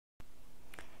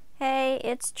Hi,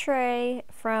 it's Trey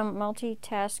from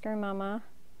Multitasker Mama.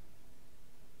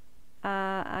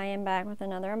 I am back with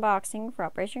another unboxing for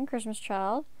Operation Christmas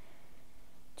Child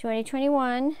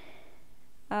 2021.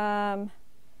 I'm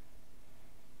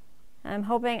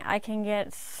hoping I can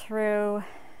get through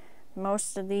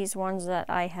most of these ones that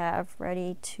I have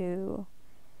ready to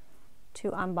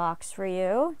unbox for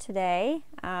you today.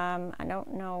 I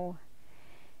don't know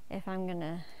if I'm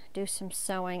gonna do some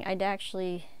sewing. I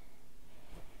actually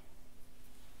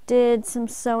did some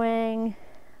sewing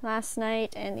last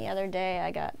night, and the other day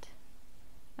I got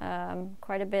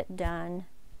quite a bit done.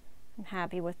 I'm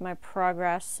happy with my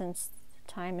progress since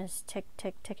time is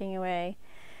ticking away.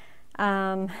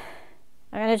 I'm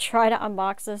going to try to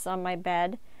unbox this on my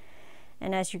bed,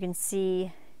 and as you can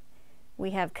see,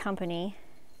 we have company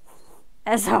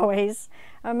as always,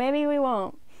 or maybe we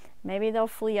won't. Maybe they'll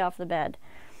flee off the bed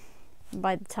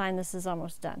by the time this is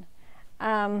almost done.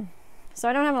 So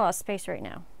I don't have a lot of space right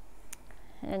now.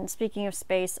 And speaking of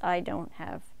space, I don't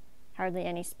have hardly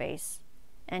any space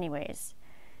anyways.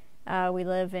 We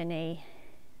live in a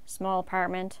small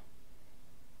apartment.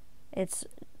 It's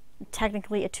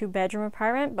technically a 2-bedroom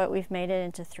apartment, but we've made it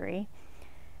into 3.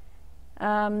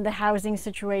 The housing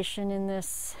situation in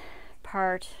this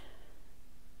part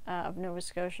of Nova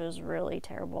Scotia is really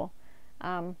terrible.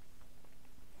 And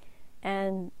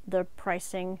the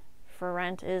pricing for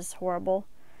rent is horrible.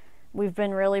 We've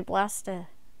been really blessed to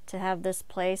have this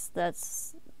place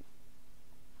that's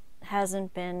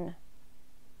hasn't been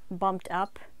bumped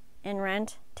up in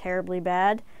rent terribly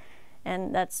bad,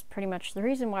 and that's pretty much the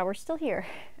reason why we're still here.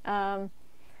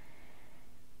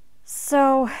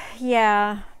 So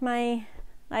yeah, I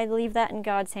leave that in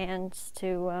God's hands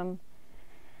to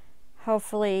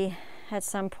hopefully at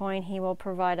some point he will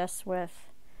provide us with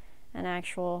an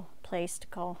actual place to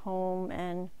call home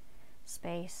and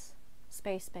space.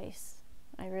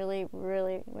 I really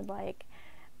would like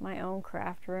my own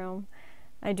craft room.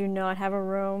 I do not have a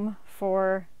room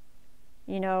for,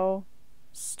 you know,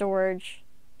 storage,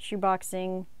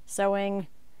 shoeboxing, sewing,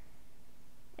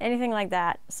 anything like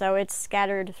that. So it's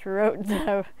scattered throughout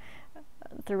the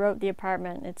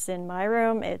apartment. It's in my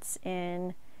room, it's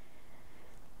in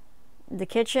the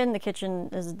kitchen. The kitchen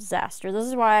is a disaster. This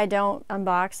is why I don't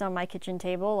unbox on my kitchen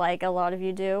table like a lot of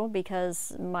you do,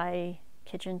 because my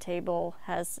kitchen table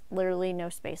has literally no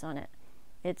space on it.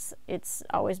 It's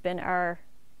always been our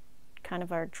kind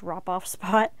of our drop-off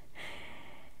spot,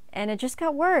 and it just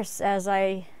got worse as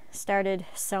I started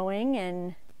sewing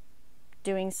and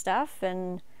doing stuff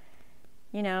and,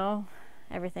 you know,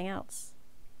 everything else.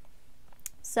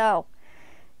 So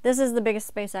this is the biggest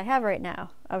space I have right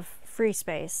now of free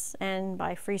space, and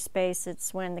by free space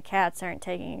it's when the cats aren't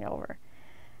taking it over.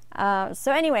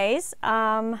 So anyways,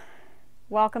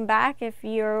 welcome back if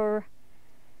you're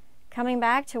coming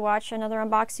back to watch another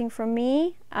unboxing from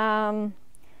me. The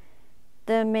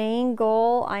main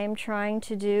goal I am trying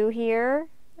to do here,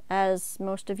 as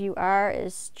most of you are,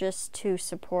 is just to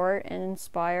support and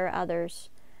inspire others.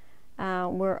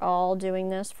 We're all doing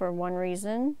this for one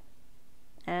reason,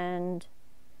 and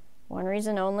one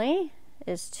reason only,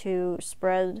 is to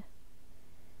spread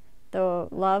the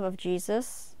love of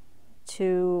Jesus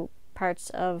to parts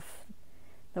of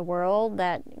the world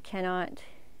that cannot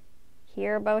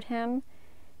hear about him,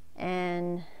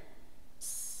 and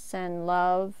send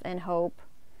love and hope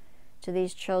to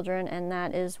these children, and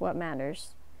that is what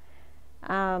matters.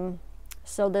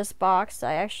 So this box,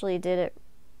 I actually did it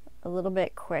a little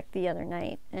bit quick the other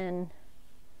night, and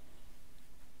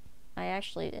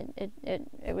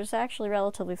it was actually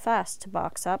relatively fast to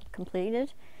box up,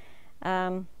 completed.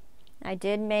 I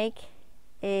did make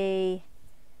a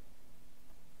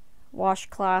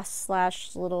washcloth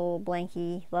slash little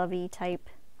blankie lovey type.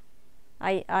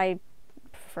 I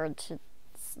preferred to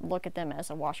look at them as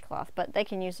a washcloth, but they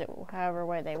can use it however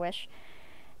way they wish.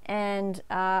 And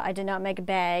I did not make a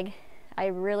bag. I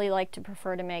really like to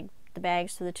prefer to make the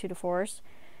bags for the 2 to 4s,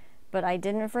 but I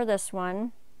didn't for this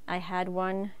one. I had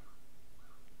one.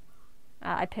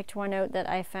 I picked one out that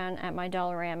I found at my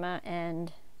Dollarama,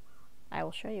 and I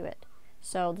will show you it.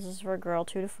 So this is for a girl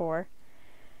 2 to 4.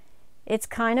 It's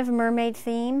kind of a mermaid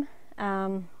theme.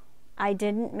 I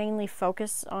didn't mainly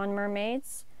focus on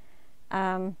mermaids.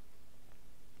 I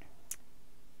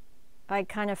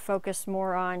kind of focus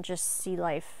more on just sea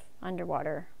life,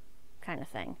 underwater kind of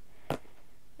thing.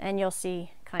 And you'll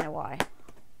see kind of why.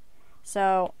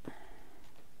 So,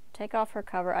 take off her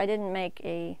cover. I didn't make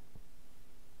an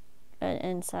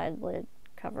inside lid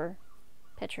cover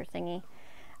picture thingy.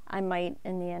 I might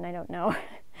in the end, I don't know.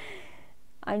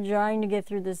 I'm trying to get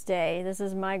through this day. This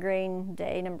is migraine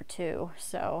day number 2,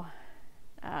 so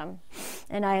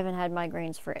And I haven't had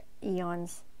migraines for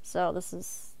eons, so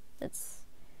it's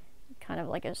kind of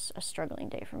like a struggling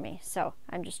day for me. So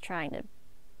I'm just trying to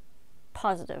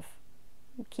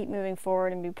keep moving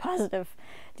forward and be positive,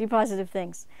 do positive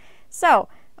things. So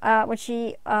when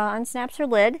she unsnaps her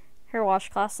lid, her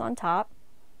washcloth's on top.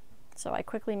 So I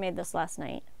quickly made this last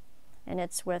night, and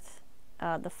it's with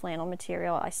the flannel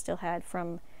material I still had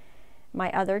from my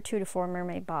other 2 to 4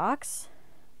 mermaid box,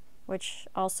 which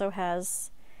also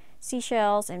has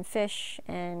seashells and fish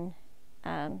and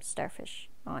starfish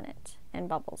on it and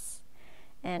bubbles.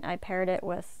 And I paired it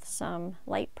with some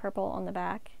light purple on the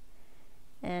back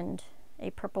and a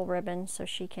purple ribbon so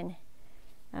she can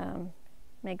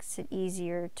makes it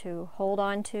easier to hold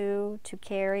on to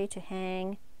carry, to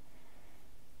hang.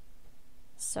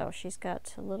 So she's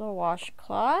got a little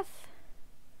washcloth,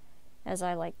 as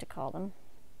I like to call them.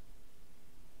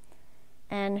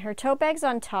 And her tote bag's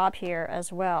on top here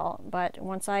as well, but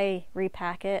once I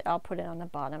repack it, I'll put it on the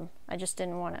bottom. I just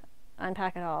didn't want to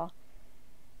unpack it all.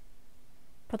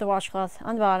 Put the washcloth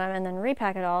on the bottom and then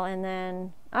repack it all and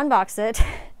then unbox it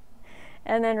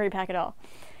and then repack it all.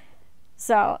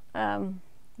 So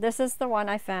this is the one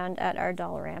I found at our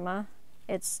Dollarama.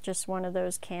 It's just one of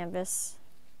those canvas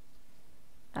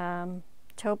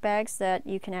tote bags that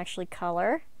you can actually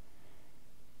color.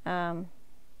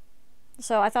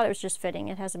 So I thought it was just fitting.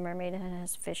 It has a mermaid and it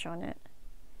has fish on it.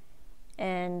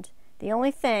 And the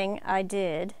only thing I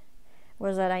did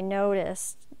was that I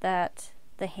noticed that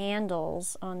the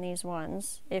handles on these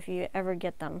ones, if you ever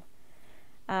get them,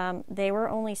 they were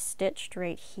only stitched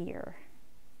right here.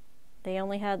 They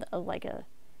only had a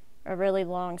really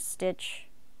long stitch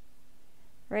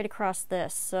right across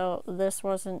this, so this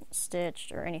wasn't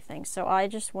stitched or anything. So I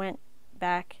just went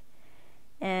back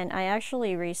and I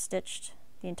actually restitched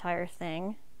the entire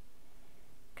thing,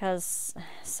 because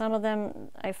some of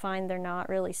them I find they're not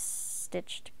really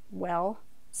stitched well.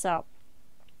 So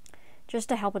just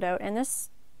to help it out, and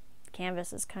this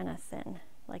canvas is kind of thin,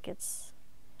 like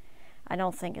I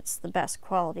don't think it's the best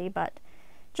quality, but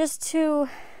just to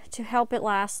help it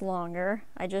last longer,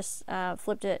 I just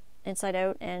flipped it inside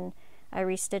out and I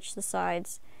restitched the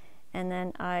sides, and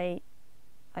then I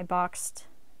boxed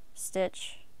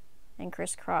stitch and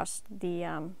crisscrossed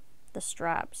the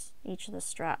straps, each of the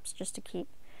straps, just to keep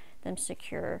them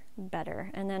secure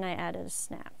better. And then I added a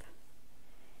snap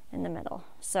in the middle.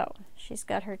 So she's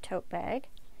got her tote bag.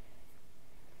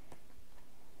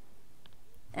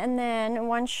 And then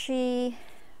once she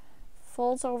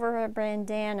folds over her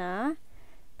bandana,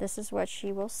 this is what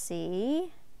she will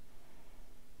see.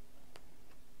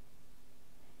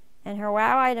 And her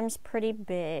wow item's pretty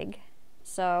big,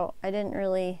 so I couldn't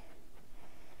really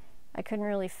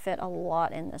fit a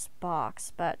lot in this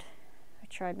box, but I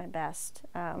tried my best.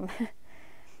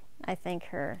 I think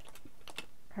her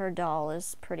doll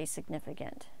is pretty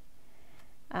significant.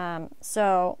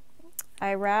 So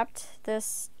I wrapped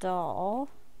this doll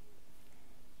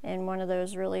in one of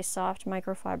those really soft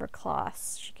microfiber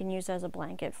cloths she can use as a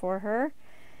blanket for her.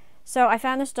 So I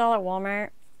found this doll at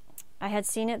Walmart. I had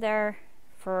seen it there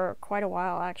for quite a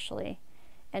while actually,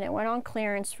 and it went on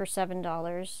clearance for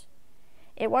 $7.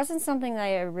 It wasn't something that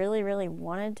I really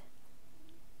wanted.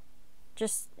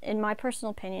 Just in my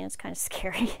personal opinion, it's kind of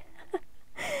scary.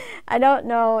 I don't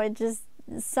know, it just,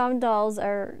 some dolls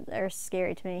are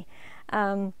scary to me.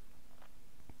 But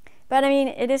I mean,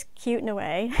 it is cute in a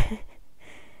way.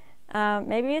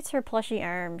 Maybe it's her plushy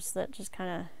arms that just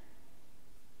kind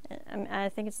of, I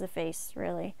think it's the face,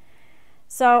 really.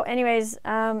 So anyways,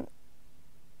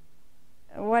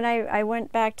 when I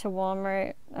went back to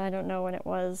Walmart, I don't know when it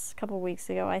was, a couple weeks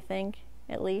ago, I think,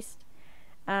 at least.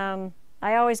 I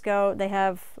always go, they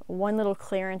have one little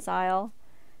clearance aisle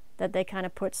that they kind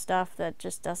of put stuff that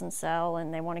just doesn't sell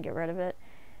and they want to get rid of it.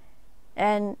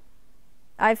 And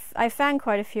I found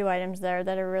quite a few items there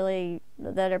that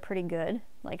are pretty good,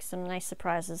 like some nice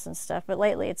surprises and stuff. But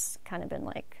lately it's kind of been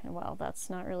like, well, that's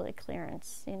not really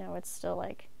clearance, you know, it's still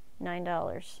like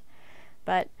 $9.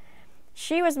 But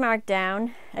she was marked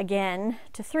down again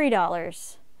to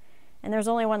 $3, and there's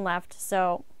only one left.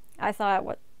 So I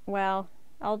thought, well,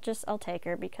 I'll take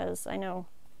her, because I know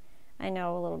a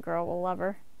little girl will love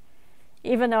her,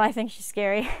 even though I think she's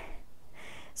scary.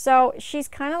 So she's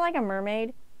kind of like a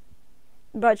mermaid,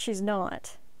 but she's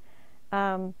not,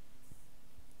 in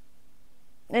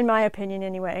my opinion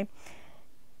anyway.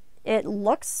 It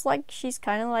looks like she's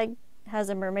kind of like has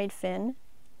a mermaid fin,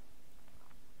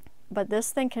 but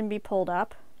this thing can be pulled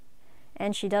up,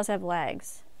 and she does have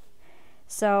legs.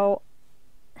 So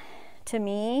to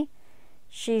me,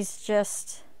 she's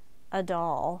just a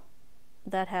doll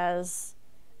that has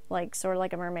like sort of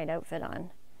like a mermaid outfit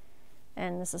on.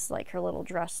 And this is like her little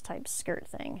dress type skirt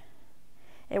thing.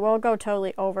 It will go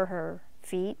totally over her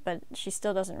feet, but she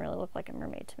still doesn't really look like a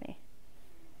mermaid to me.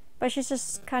 But she's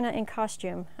just kind of in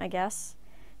costume, I guess.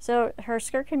 So her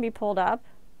skirt can be pulled up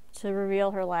to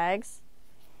reveal her legs.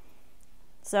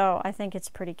 So I think it's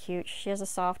pretty cute. She has a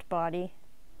soft body.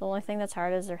 The only thing that's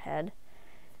hard is her head.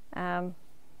 $3,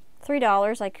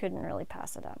 I couldn't really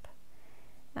pass it up.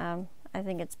 I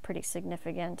think it's pretty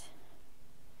significant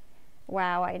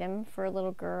wow item for a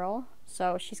little girl.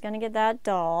 So she's going to get that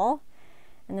doll.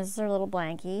 And this is her little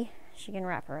blankie she can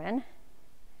wrap her in.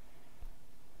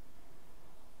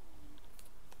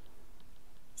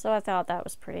 So I thought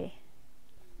that's pretty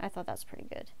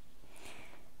good.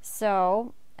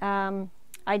 So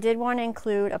I did want to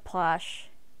include a plush.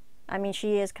 I mean,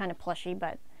 she is kind of plushy,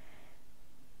 but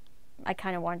I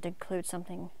kind of wanted to include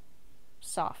something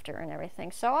softer and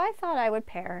everything. So I thought I would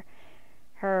pair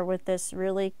her with this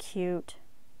really cute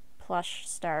plush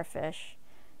starfish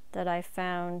that I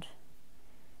found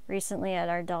recently at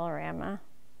our Dollarama.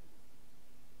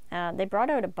 They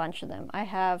brought out a bunch of them.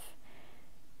 I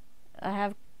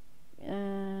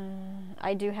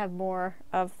do have more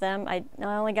of them. I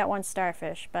only got one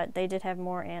starfish, but they did have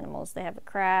more animals. They have a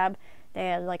crab. They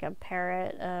had like a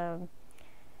parrot.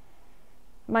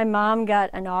 My mom got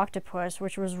an octopus,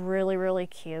 which was really, really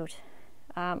cute.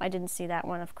 I didn't see that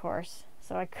one, of course,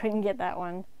 so I couldn't get that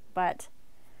one, but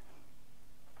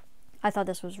I thought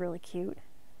this was really cute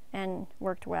and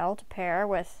worked well to pair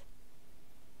with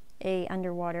a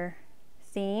underwater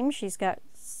theme. It's got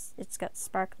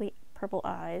sparkly purple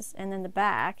eyes, and then the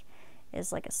back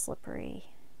is like a slippery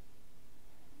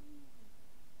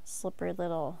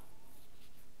little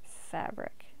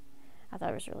fabric. I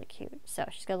thought it was really cute. So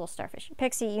she's got a little starfish.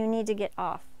 Pixie, you need to get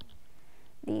off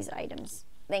these items.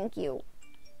 Thank you.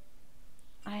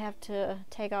 I have to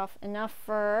take off enough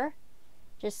fur.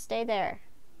 Just stay there.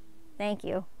 Thank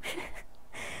you.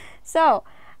 So,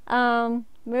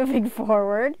 moving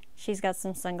forward, she's got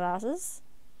some sunglasses.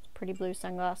 Pretty blue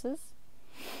sunglasses.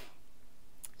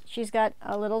 She's got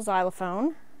a little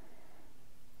xylophone.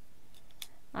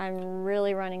 I'm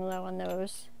really running low on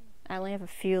those. I only have a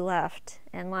few left,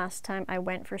 and last time I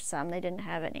went for some, they didn't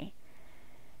have any.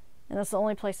 And that's the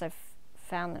only place I've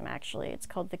found them, actually. It's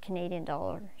called the Canadian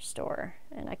Dollar Store,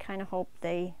 and I kind of hope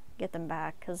they get them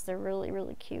back because they're really,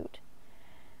 really cute.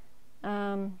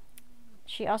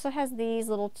 She also has these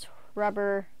little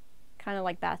rubber, kind of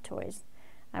like bath toys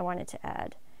I wanted to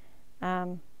add.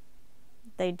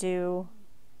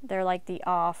 They're like the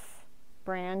off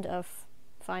brand of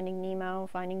Finding Nemo,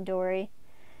 Finding Dory.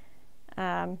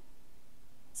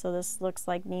 So this looks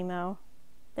like Nemo.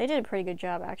 They did a pretty good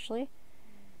job, actually.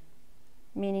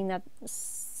 Meaning that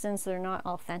since they're not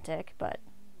authentic, but...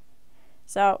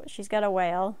 So, she's got a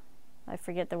whale. I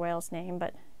forget the whale's name,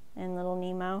 but... And little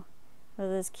Nemo with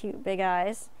his cute big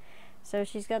eyes. So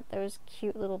she's got those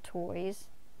cute little toys.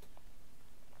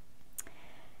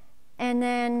 And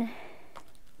then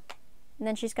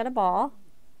she's got a ball.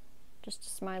 Just a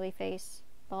smiley face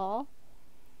ball.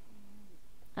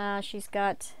 She's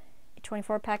got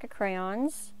 24 pack of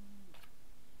crayons.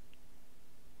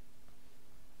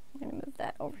 I'm going to move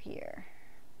that over here.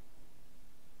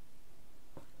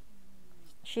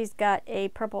 She's got a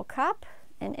purple cup,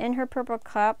 and in her purple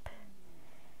cup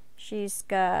she's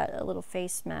got a little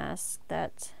face mask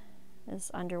that is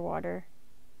underwater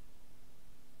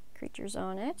creatures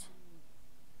on it.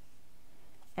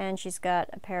 And she's got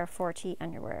a pair of 4T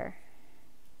underwear.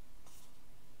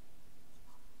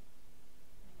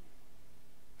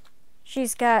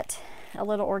 She's got a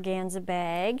little organza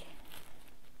bag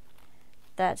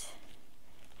that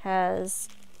has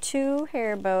 2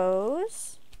 hair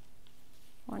bows.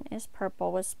 One is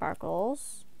purple with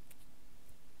sparkles,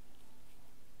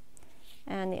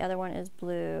 and the other one is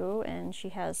blue, and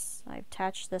I've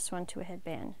attached this one to a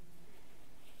headband,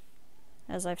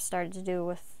 as I've started to do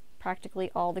with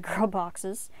practically all the girl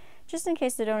boxes, just in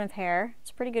case they don't have hair.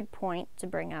 It's a pretty good point to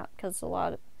bring up, because a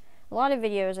lot of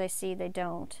videos I see they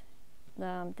don't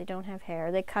have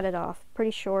hair. They cut it off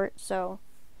pretty short. So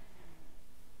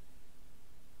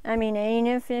I mean, and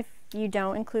if you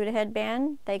don't include a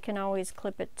headband, they can always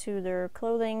clip it to their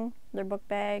clothing, their book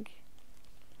bag,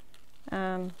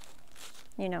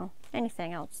 you know,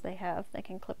 anything else they have, they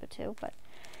can clip it to.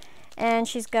 And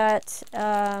she's got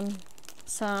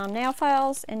some nail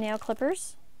files and nail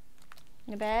clippers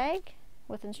in a bag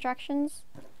with instructions.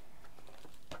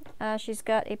 She's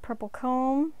got a purple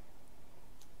comb.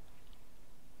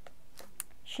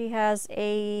 She has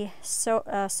a soap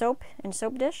and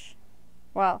soap dish.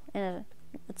 Well,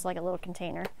 it's like a little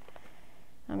container.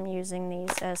 I'm using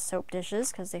these as soap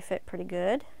dishes because they fit pretty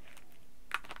good.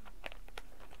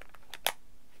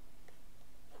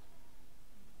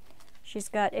 She's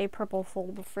got a purple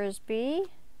fold frisbee.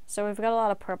 So we've got a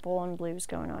lot of purple and blues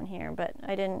going on here, but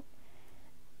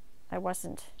I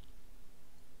wasn't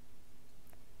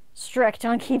strict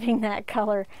on keeping that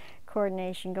color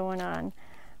coordination going on.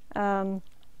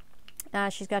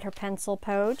 She's got her pencil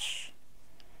pouch.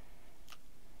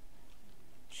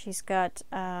 She's got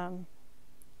a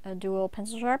dual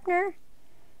pencil sharpener,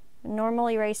 a normal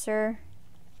eraser,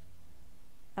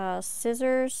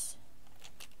 scissors.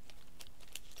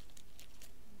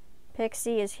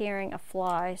 Pixie is hearing a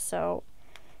fly, so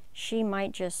she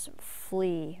might just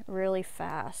flee really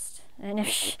fast. And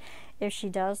if she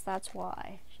does, that's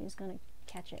why. She's gonna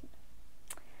catch it.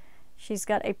 She's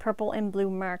got a purple and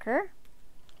blue marker.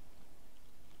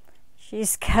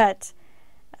 She's got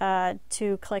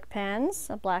 2 Click pens,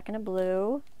 a black and a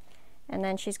blue. And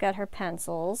then she's got her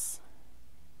pencils,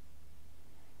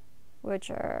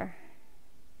 which are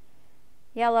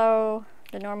yellow,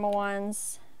 the normal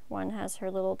ones. One has her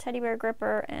little teddy bear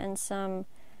gripper and some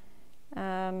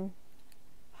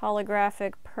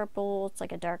holographic purple. It's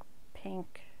like a dark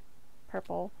pink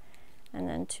purple. And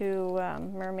then 2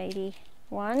 mermaidy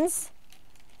ones.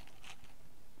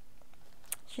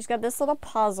 She's got this little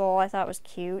puzzle I thought was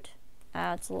cute.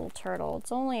 It's a little turtle.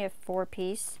 It's only a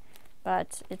 4-piece,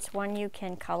 but it's one you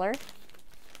can color.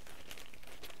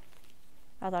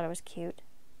 I thought it was cute.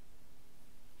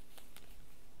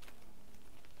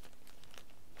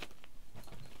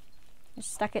 I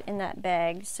stuck it in that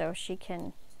bag so she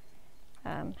can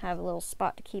have a little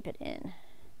spot to keep it in.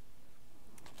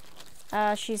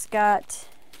 She's got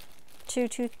 2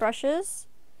 toothbrushes.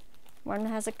 One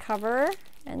has a cover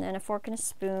and then a fork and a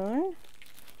spoon.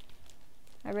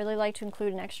 I really like to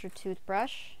include an extra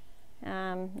toothbrush.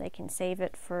 They can save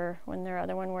it for when their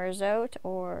other one wears out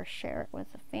or share it with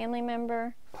a family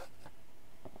member.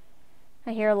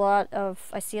 I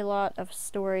see a lot of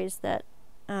stories that,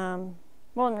 well,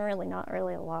 really not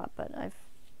really a lot, but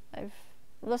I've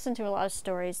listened to a lot of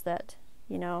stories that,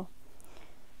 you know,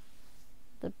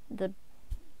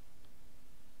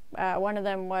 one of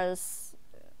them was,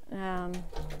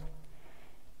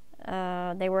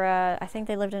 they were, I think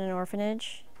they lived in an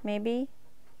orphanage, maybe,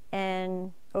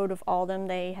 and out of all of them,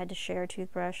 they had to share a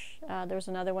toothbrush. There was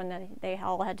another one that they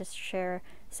all had to share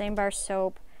the same bar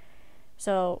soap.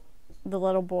 So the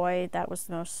little boy, that was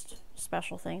the most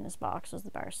special thing in his box, was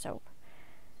the bar soap.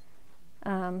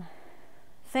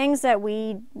 Things that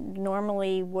we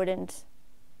normally wouldn't,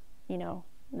 you know,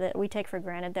 that we take for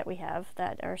granted that we have,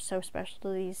 that are so special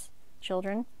to these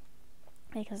children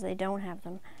because they don't have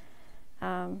them.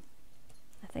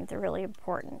 I think they're really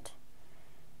important.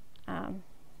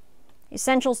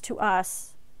 Essentials to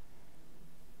us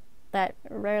that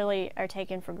rarely are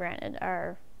taken for granted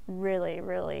are really,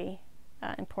 really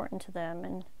important to them.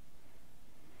 And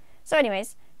so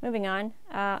anyways, moving on.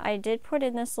 I did put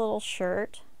in this little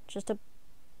shirt, just a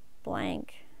plain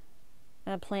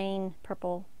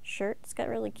purple shirt. It's got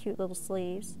really cute little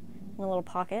sleeves and a little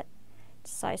pocket.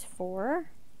 It's size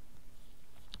 4.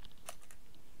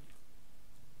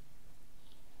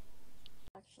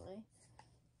 Actually,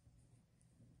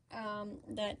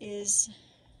 that is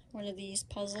one of these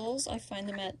puzzles. I find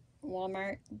them at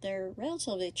Walmart. They're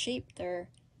relatively cheap.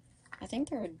 I think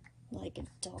they're like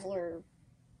 $1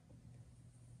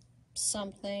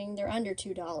 something. They're under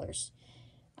 $2.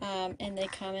 And they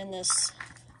come in this,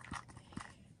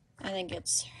 I think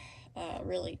it's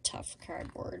really tough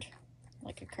cardboard,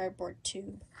 like a cardboard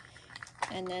tube.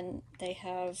 And then they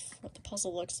have what the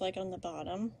puzzle looks like on the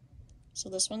bottom. So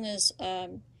this one is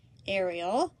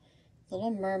Ariel,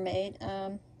 Little Mermaid.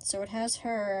 So it has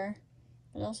her,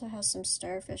 it also has some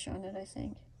starfish on it, I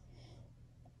think.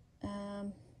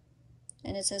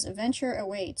 And it says Adventure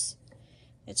Awaits.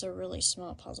 It's a really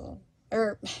small puzzle,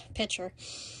 or picture.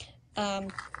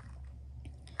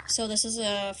 So this is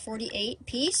a 48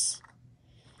 piece,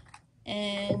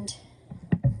 and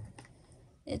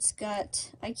it's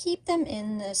got, I keep them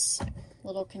in this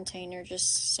little container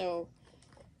just so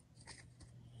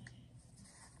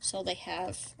they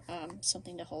have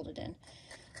something to hold it in.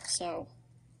 So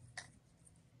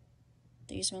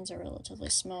these ones are relatively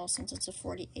small since it's a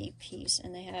 48 piece,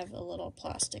 and they have a little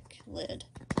plastic lid.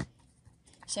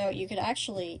 So you could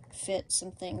actually fit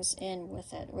some things in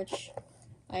with it, which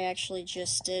I actually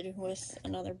just did with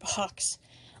another box.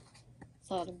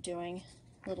 Thought of doing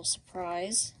a little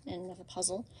surprise and with a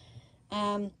puzzle.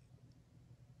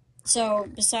 So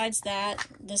besides that,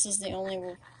 this is the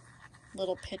only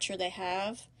little picture they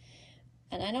have.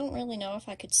 And I don't really know if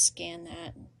I could scan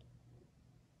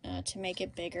that to make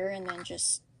it bigger and then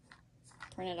just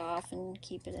print it off and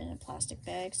keep it in a plastic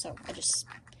bag. So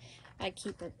I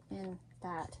keep it in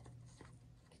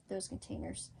those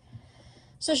containers.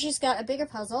 So she's got a bigger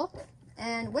puzzle,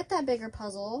 and with that bigger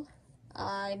puzzle,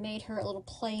 I made her a little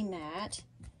play mat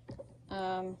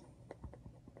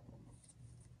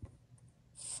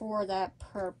for that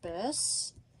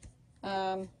purpose.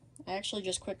 I actually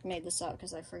just quick made this up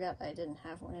because I forgot I didn't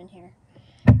have one in here.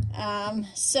 And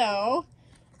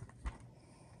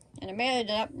I made it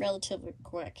up relatively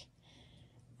quick.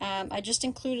 I just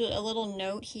included a little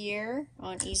note here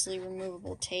on easily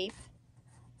removable tape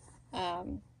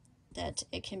that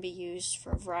it can be used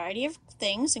for a variety of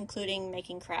things, including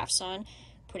making crafts on,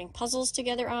 putting puzzles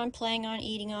together on, playing on,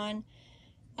 eating on.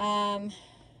 I'm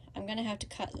going to have to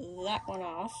cut that one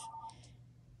off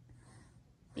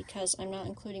because I'm not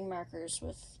including markers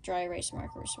with dry erase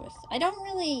markers with. I don't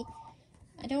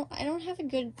have a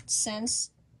good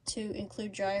sense to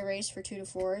include dry erase for 2 to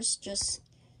 4s. Just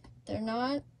they're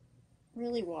not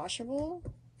really washable.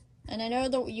 And I know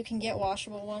that you can get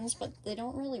washable ones, but they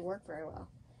don't really work very well.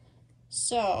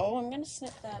 So I'm going to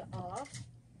snip that off.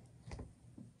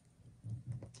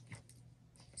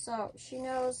 So she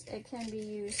knows it can be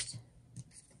used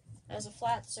as a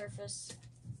flat surface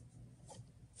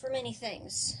for many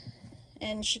things.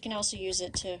 And she can also use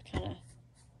it to kind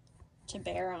of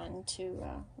bear on, to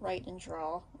write and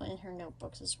draw in her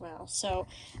notebooks as well. So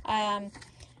I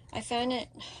found it,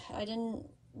 I didn't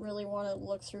really want to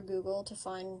look through Google to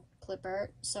find clip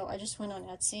art, so I just went on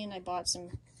Etsy and I bought some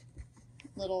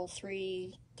little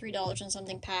 $3 and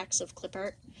something packs of clip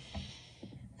art,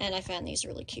 and I found these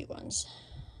really cute ones.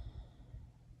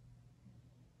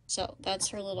 So that's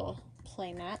her little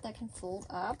play mat that can fold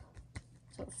up,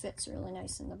 so it fits really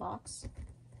nice in the box.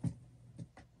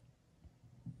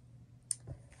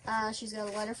 She's got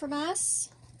a letter from us,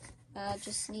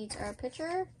 just needs our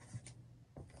picture.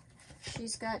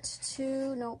 She's got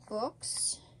 2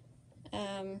 notebooks,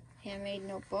 handmade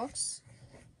notebooks.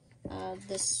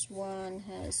 This one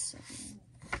has,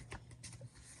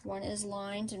 one is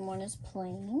lined and one is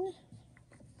plain.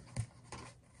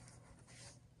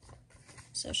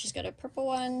 So she's got a purple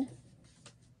one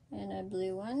and a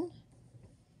blue one.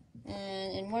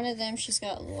 And in one of them she's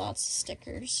got lots of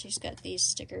stickers. She's got these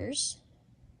stickers,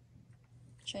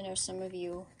 which I know some of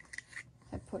you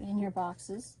have put in your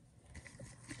boxes.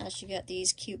 She got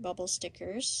these cute bubble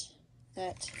stickers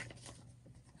that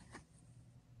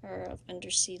are of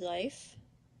undersea life.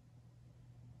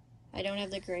 I don't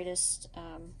have the greatest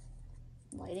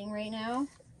lighting right now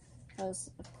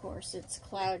because, of course, it's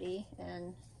cloudy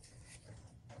and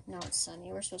not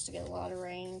sunny. We're supposed to get a lot of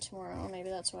rain tomorrow. Maybe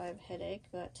that's why I have a headache.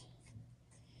 But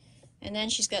and then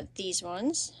she's got these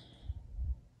ones,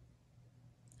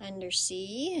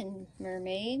 undersea and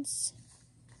mermaids.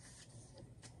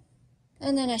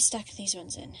 And then I stuck these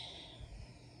ones in.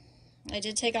 I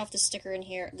did take off the sticker in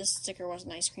here. This sticker was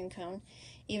an ice cream cone,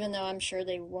 even though I'm sure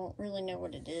they won't really know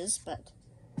what it is, but,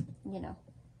 you know.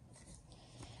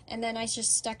 And then I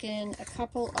just stuck in a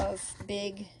couple of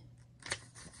big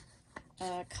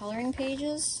coloring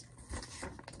pages.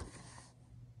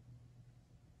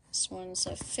 This one's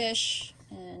a fish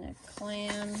and a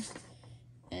clam,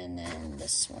 and then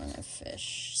this one a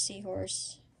fish,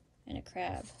 seahorse, and a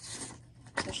crab.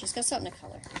 So she's got something to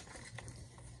color.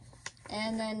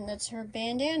 And then that's her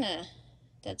bandana.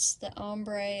 That's the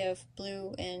ombre of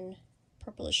blue and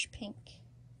purplish pink.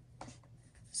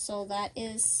 So that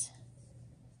is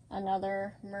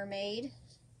another mermaid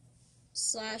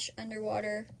 /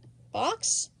 underwater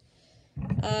box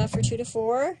for 2 to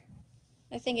 4.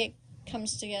 I think it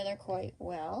comes together quite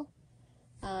well.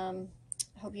 I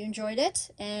hope you enjoyed it,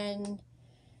 and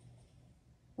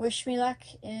wish me luck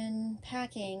in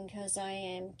packing, because I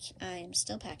am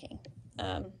still packing.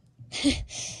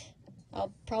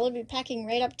 I'll probably be packing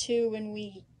right up to when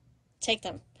we take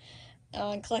them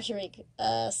on collection week.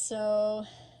 So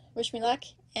wish me luck,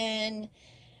 and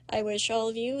I wish all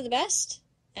of you the best,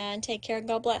 and take care and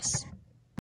God bless.